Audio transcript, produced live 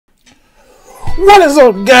What is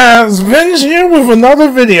up, guys? Vince here with another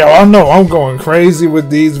video. I know I'm going crazy with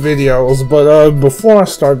these videos, but before I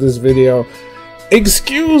start this video,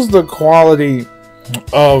 excuse the quality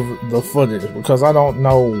of the footage because I don't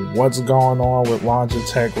know what's going on with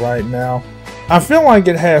Logitech right now. I feel like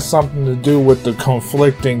it has something to do with the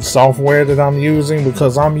conflicting software that I'm using,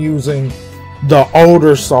 because I'm using the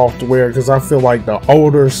older software because I feel like the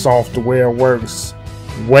older software works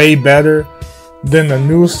way better than the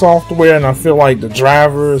new software, and I feel like the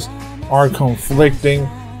drivers are conflicting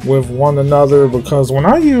with one another, because when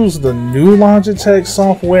I use the new Logitech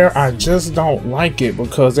software, I just don't like it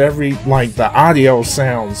because the audio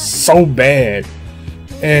sounds so bad,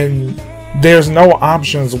 and there's no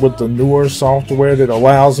options with the newer software that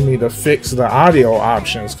allows me to fix the audio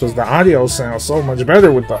options, because the audio sounds so much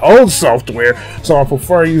better with the old software. So I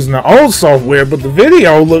prefer using the old software, but the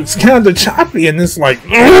video looks kind of choppy and it's like,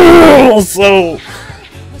 ugh! So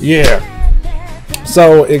yeah,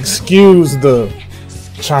 so excuse the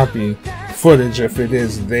choppy footage if it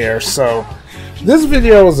is there. So this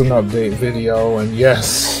video is an update video, and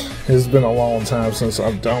yes, it's been a long time since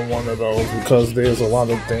I've done one of those because there's a lot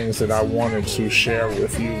of things that I wanted to share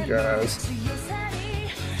with you guys.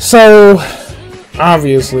 So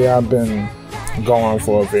obviously I've been going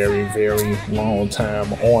for a very, very long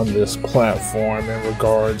time on this platform in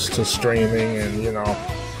regards to streaming, and you know,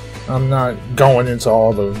 I'm not going into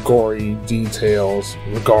all the gory details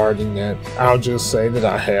regarding that. I'll just say that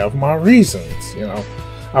I have my reasons, you know.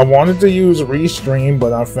 I wanted to use Restream,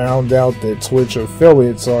 but I found out that Twitch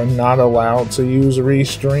affiliates are not allowed to use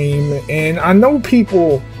Restream, and I know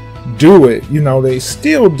people do it, you know, they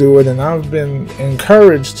still do it, and I've been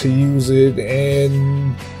encouraged to use it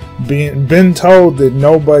and been told that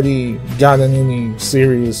nobody got in any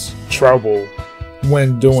serious trouble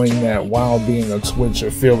when doing that while being a Twitch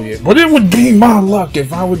affiliate. But it would be my luck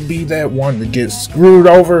if I would be that one to get screwed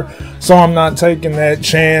over, so I'm not taking that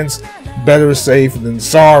chance. Better safe than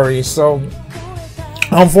sorry. So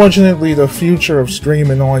unfortunately, the future of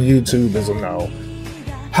streaming on YouTube is a no.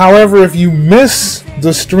 However, if you miss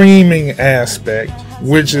the streaming aspect,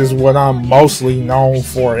 which is what I'm mostly known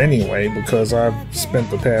for anyway, because I've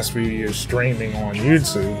spent the past few years streaming on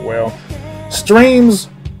YouTube, well, streams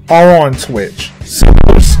are on Twitch.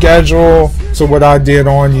 Similar schedule to what I did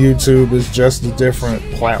on YouTube, is just a different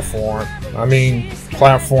platform. I mean,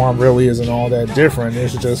 platform really isn't all that different.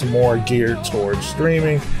 It's just more geared towards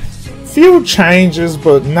streaming. Few changes,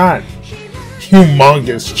 but not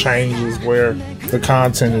humongous changes where the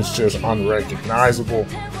content is just unrecognizable.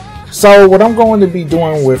 So what I'm going to be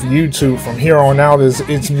doing with YouTube from here on out is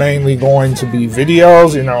it's mainly going to be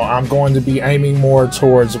videos. You know, I'm going to be aiming more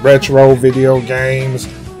towards retro video games,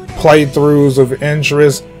 playthroughs of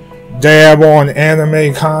interest, dab on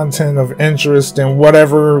anime content of interest, and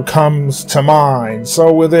whatever comes to mind.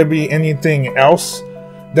 So will there be anything else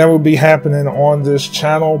that will be happening on this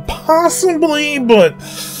channel? Possibly, but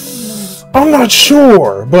I'm not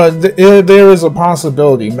sure. But there is a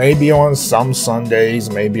possibility. Maybe on some Sundays,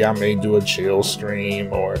 maybe I may do a chill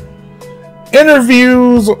stream, or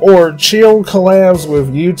interviews or chill collabs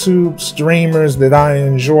with YouTube streamers that I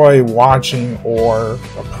enjoy watching or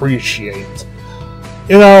appreciate.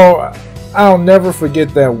 You know, I'll never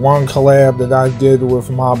forget that one collab that I did with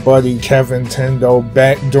my buddy Kevin Tendo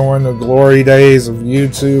back during the glory days of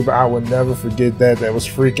YouTube. I would never forget that. That was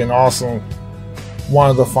freaking awesome. One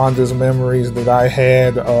of the fondest memories that I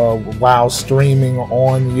had while streaming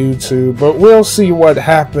on YouTube. But we'll see what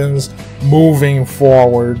happens moving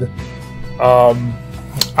forward.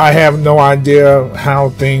 I have no idea how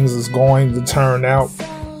things is going to turn out,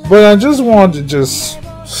 but I just wanted to just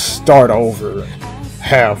start over,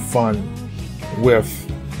 have fun with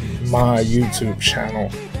my YouTube channel.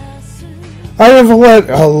 I have let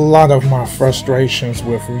a lot of my frustrations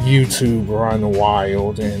with YouTube run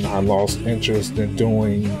wild, and I lost interest in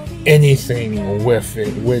doing anything with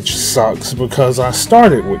it, which sucks because I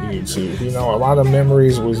started with YouTube. You know, a lot of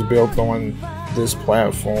memories was built on this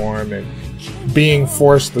platform, and being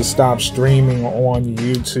forced to stop streaming on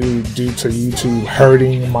YouTube due to YouTube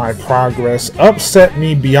hurting my progress upset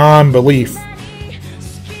me beyond belief.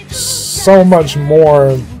 So much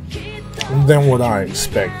more than what I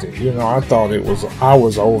expected. You know, I thought I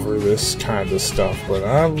was over this kind of stuff, but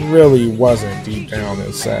I really wasn't deep down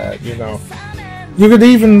inside, you know. You could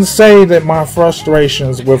even say that my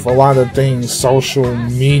frustrations with a lot of things social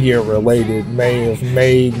media related may have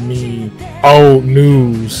made me old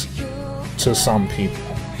news to some people.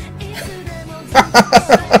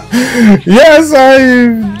 Yes,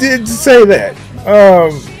 I did say that.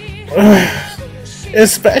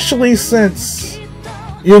 Especially since,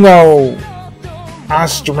 you know, I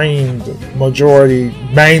streamed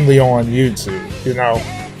mainly on YouTube, you know.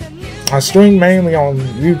 I streamed mainly on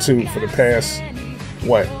YouTube for the past,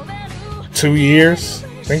 2 years?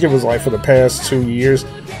 I think it was like for the past 2 years.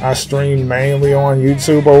 I streamed mainly on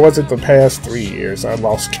YouTube, or was it the past 3 years? I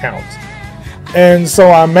lost count. And so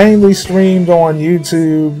I mainly streamed on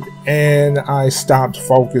YouTube, and I stopped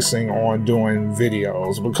focusing on doing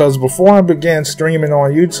videos, because before I began streaming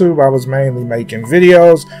on YouTube, I was mainly making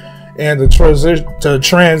videos, and the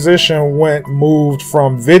transition moved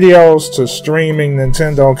from videos to streaming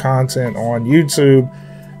Nintendo content on YouTube,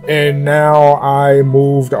 and now I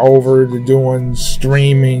moved over to doing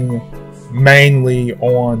streaming mainly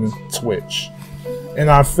on Twitch. And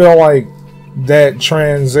I feel like that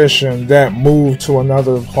transition, that move to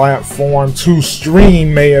another platform to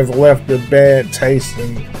stream, may have left a bad taste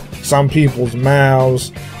in some people's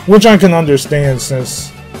mouths, which I can understand,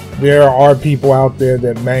 since there are people out there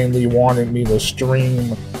that mainly wanted me to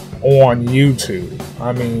stream on YouTube.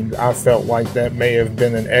 I mean, I felt like that may have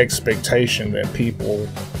been an expectation that people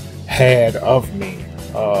had of me,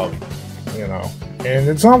 you know, and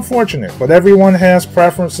it's unfortunate, but everyone has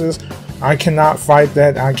preferences. I cannot fight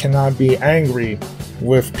that. I cannot be angry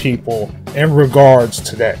with people in regards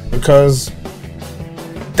to that, because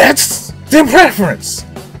that's their preference.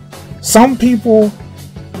 Some people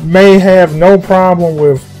may have no problem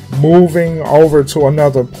with moving over to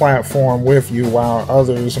another platform with you, while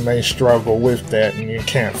others may struggle with that, and you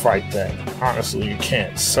can't fight that. Honestly, you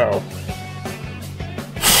can't. So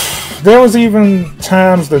there was even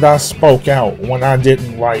times that I spoke out when I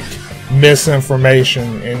didn't like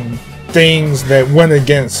misinformation and things that went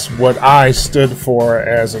against what I stood for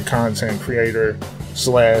as a content creator /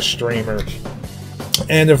 streamer.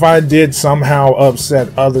 And if I did somehow upset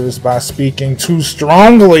others by speaking too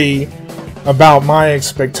strongly about my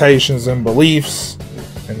expectations and beliefs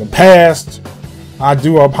in the past, I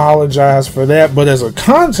do apologize for that. But as a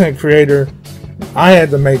content creator, I had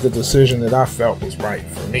to make the decision that I felt was right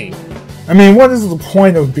for me. I mean, what is the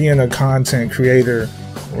point of being a content creator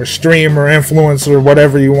or streamer, influencer,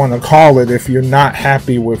 whatever you want to call it, if you're not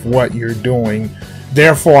happy with what you're doing?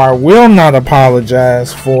 Therefore, I will not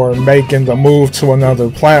apologize for making the move to another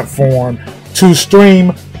platform to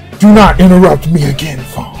stream. Do not interrupt me again,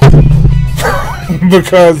 phone.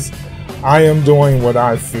 Because I am doing what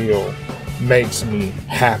I feel makes me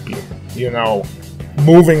happy. You know,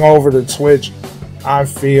 moving over to Twitch, I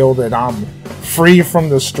feel that I'm free from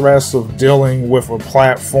the stress of dealing with a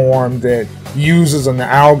platform that uses an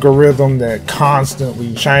algorithm that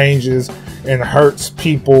constantly changes and hurts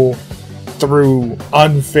people through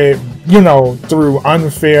unfair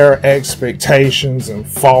expectations and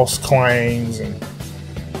false claims and,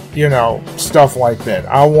 you know, stuff like that.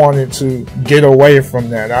 I wanted to get away from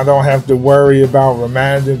that. I don't have to worry about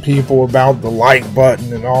reminding people about the like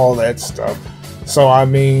button and all that stuff. So, I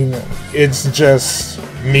mean, it's just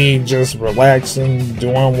me just relaxing,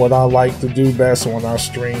 doing what I like to do best when I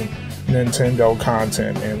stream Nintendo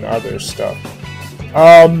content and other stuff.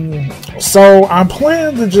 So I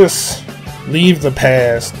plan to just leave the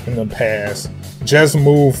past in the past, just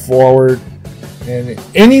move forward, and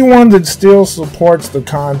anyone that still supports the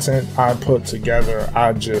content I put together,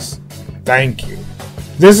 I just thank you.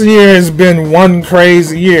 This year has been one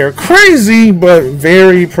crazy year. Crazy, but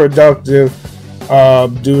very productive,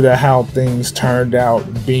 due to how things turned out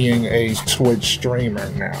being a Twitch streamer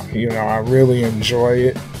now. You know, I really enjoy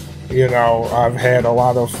it. You know, I've had a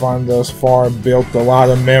lot of fun thus far, built a lot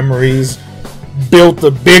of memories, built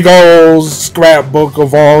a big old scrapbook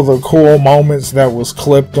of all the cool moments that was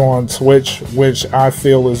clipped on Twitch, which I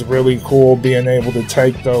feel is really cool, being able to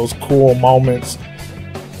take those cool moments.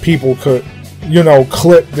 People could, you know,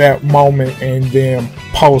 clip that moment and then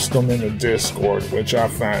post them in the Discord, which I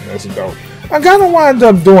find is dope. I gotta wind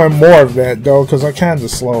up doing more of that though, because I kind of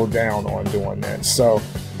slowed down on doing that. So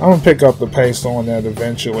I'm gonna pick up the pace on that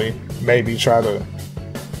eventually. Maybe try to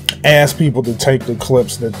ask people to take the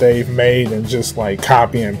clips that they've made and just like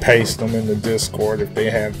copy and paste them in the Discord if they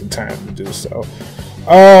have the time to do so.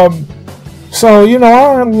 So, you know,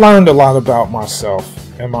 I learned a lot about myself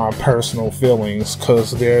and my personal feelings,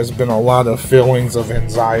 because there's been a lot of feelings of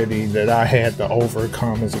anxiety that I had to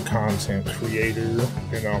overcome as a content creator.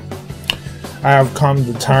 You know, I have come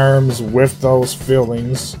to terms with those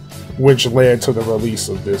feelings, which led to the release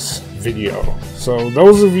of this video. So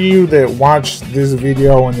those of you that watched this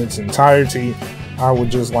video in its entirety, I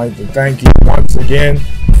would just like to thank you once again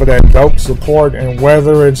for that dope support, and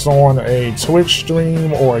whether it's on a Twitch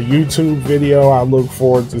stream or a YouTube video, I look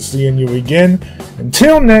forward to seeing you again.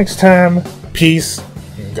 Until next time, peace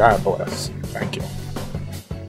and God bless. Thank you.